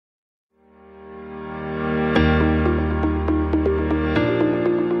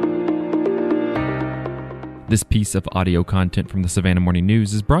This piece of audio content from the Savannah Morning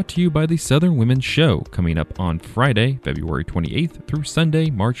News is brought to you by the Southern Women's Show, coming up on Friday, February 28th through Sunday,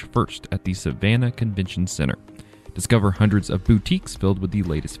 March 1st at the Savannah Convention Center. Discover hundreds of boutiques filled with the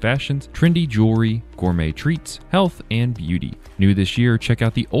latest fashions, trendy jewelry, gourmet treats, health, and beauty. New this year, check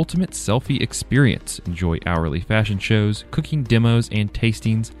out the Ultimate Selfie Experience. Enjoy hourly fashion shows, cooking demos and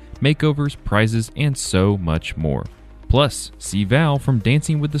tastings, makeovers, prizes, and so much more. Plus, see Val from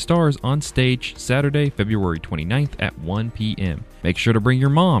Dancing with the Stars on stage Saturday, February 29th at 1 p.m. Make sure to bring your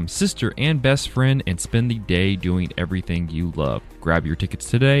mom, sister, and best friend and spend the day doing everything you love. Grab your tickets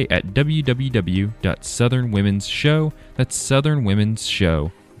today at www.southernwomensshow. That's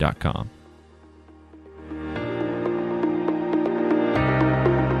southernwomensshow.com.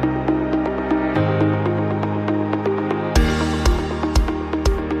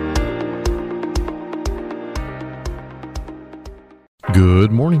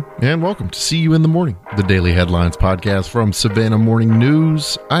 Good morning and welcome to See You in the Morning, the daily headlines podcast from Savannah Morning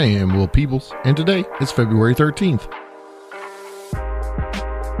News. I am Will Peebles and today is February 13th.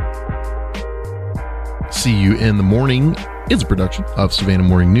 See You in the Morning is a production of Savannah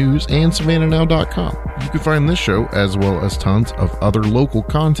Morning News and SavannahNow.com. You can find this show as well as tons of other local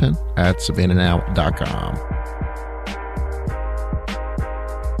content at SavannahNow.com.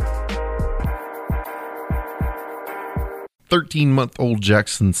 13-month-old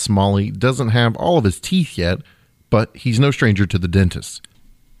Jackson Smalley doesn't have all of his teeth yet, but he's no stranger to the dentist.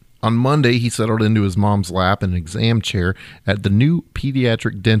 On Monday, he settled into his mom's lap in an exam chair at the new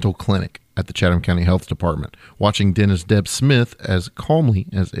pediatric dental clinic at the Chatham County Health Department, watching dentist Deb Smith as calmly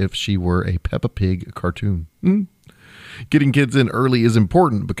as if she were a Peppa Pig cartoon. Getting kids in early is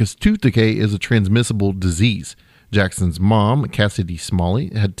important because tooth decay is a transmissible disease. Jackson's mom, Cassidy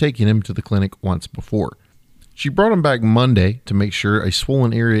Smalley, had taken him to the clinic once before. She brought him back Monday to make sure a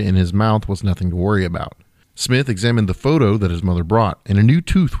swollen area in his mouth was nothing to worry about. Smith examined the photo that his mother brought, and a new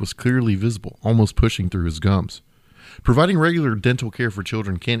tooth was clearly visible, almost pushing through his gums. Providing regular dental care for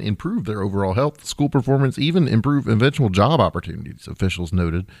children can improve their overall health, school performance, even improve eventual job opportunities, officials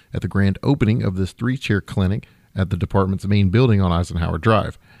noted at the grand opening of this 3-chair clinic at the department's main building on Eisenhower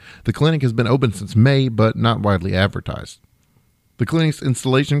Drive. The clinic has been open since May, but not widely advertised. The clinic's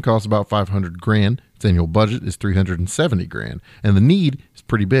installation costs about $500,000. Its annual budget is $370,000, and the need is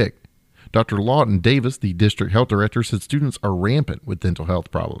pretty big. Dr. Lawton Davis, the district health director, said students are rampant with dental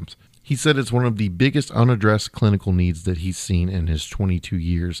health problems. He said it's one of the biggest unaddressed clinical needs that he's seen in his 22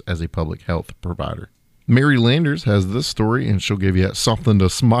 years as a public health provider. Mary Landers has this story, and she'll give you something to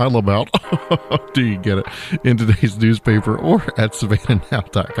smile about. Do you get it? In today's newspaper or at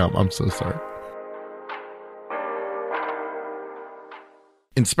SavannahNow.com. I'm so sorry.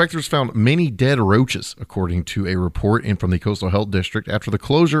 Inspectors found many dead roaches, according to a report in from the Coastal Health District after the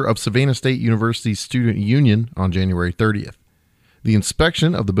closure of Savannah State University's student union on January 30th. The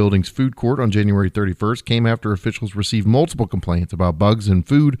inspection of the building's food court on January 31st came after officials received multiple complaints about bugs in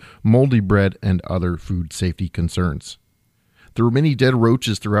food, moldy bread, and other food safety concerns. There were many dead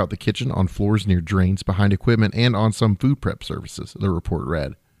roaches throughout the kitchen, on floors near drains, behind equipment, and on some food prep services, the report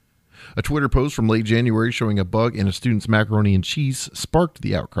read. A Twitter post from late January showing a bug in a student's macaroni and cheese sparked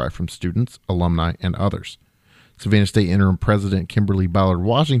the outcry from students, alumni, and others. Savannah State Interim President Kimberly Ballard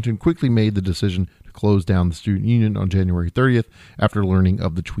Washington quickly made the decision to close down the student union on January 30th after learning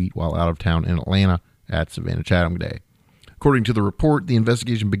of the tweet while out of town in Atlanta at Savannah Chatham Day. According to the report, the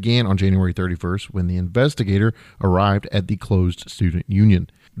investigation began on January 31st when the investigator arrived at the closed student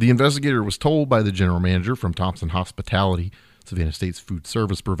union. The investigator was told by the general manager from Thompson Hospitality, Savannah State's food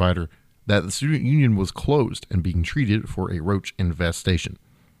service provider, that the student union was closed and being treated for a roach infestation.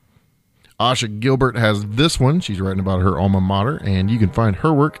 Asha Gilbert has this one. She's writing about her alma mater, and you can find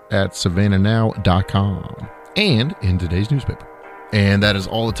her work at SavannahNow.com and in today's newspaper. And that is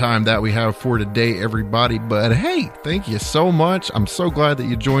all the time that we have for today, everybody. But hey, thank you so much. I'm so glad that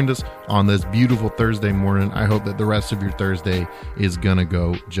you joined us on this beautiful Thursday morning. I hope that the rest of your Thursday is going to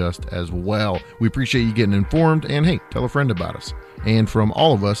go just as well. We appreciate you getting informed, and hey, tell a friend about us. And from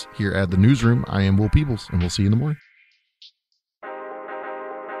all of us here at the newsroom, I am Will Peebles, and we'll see you in the morning.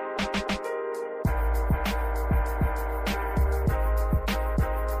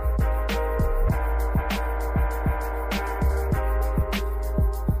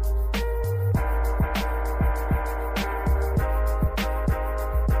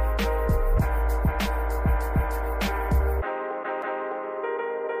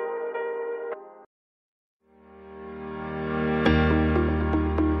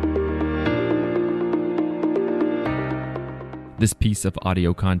 This piece of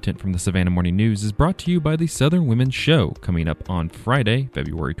audio content from the Savannah Morning News is brought to you by the Southern Women's Show, coming up on Friday,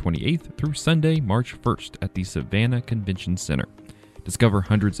 February 28th through Sunday, March 1st at the Savannah Convention Center. Discover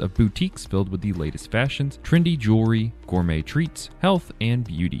hundreds of boutiques filled with the latest fashions, trendy jewelry, gourmet treats, health, and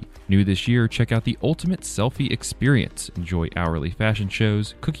beauty. New this year, check out the Ultimate Selfie Experience. Enjoy hourly fashion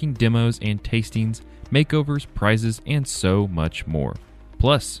shows, cooking demos and tastings, makeovers, prizes, and so much more.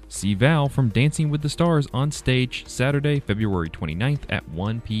 Plus, see Val from Dancing with the Stars on stage Saturday, February 29th at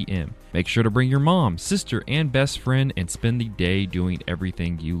 1 p.m. Make sure to bring your mom, sister, and best friend and spend the day doing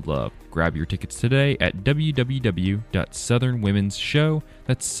everything you love. Grab your tickets today at www.southernwomensshow.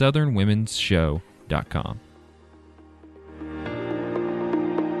 That's southernwomensshow.com.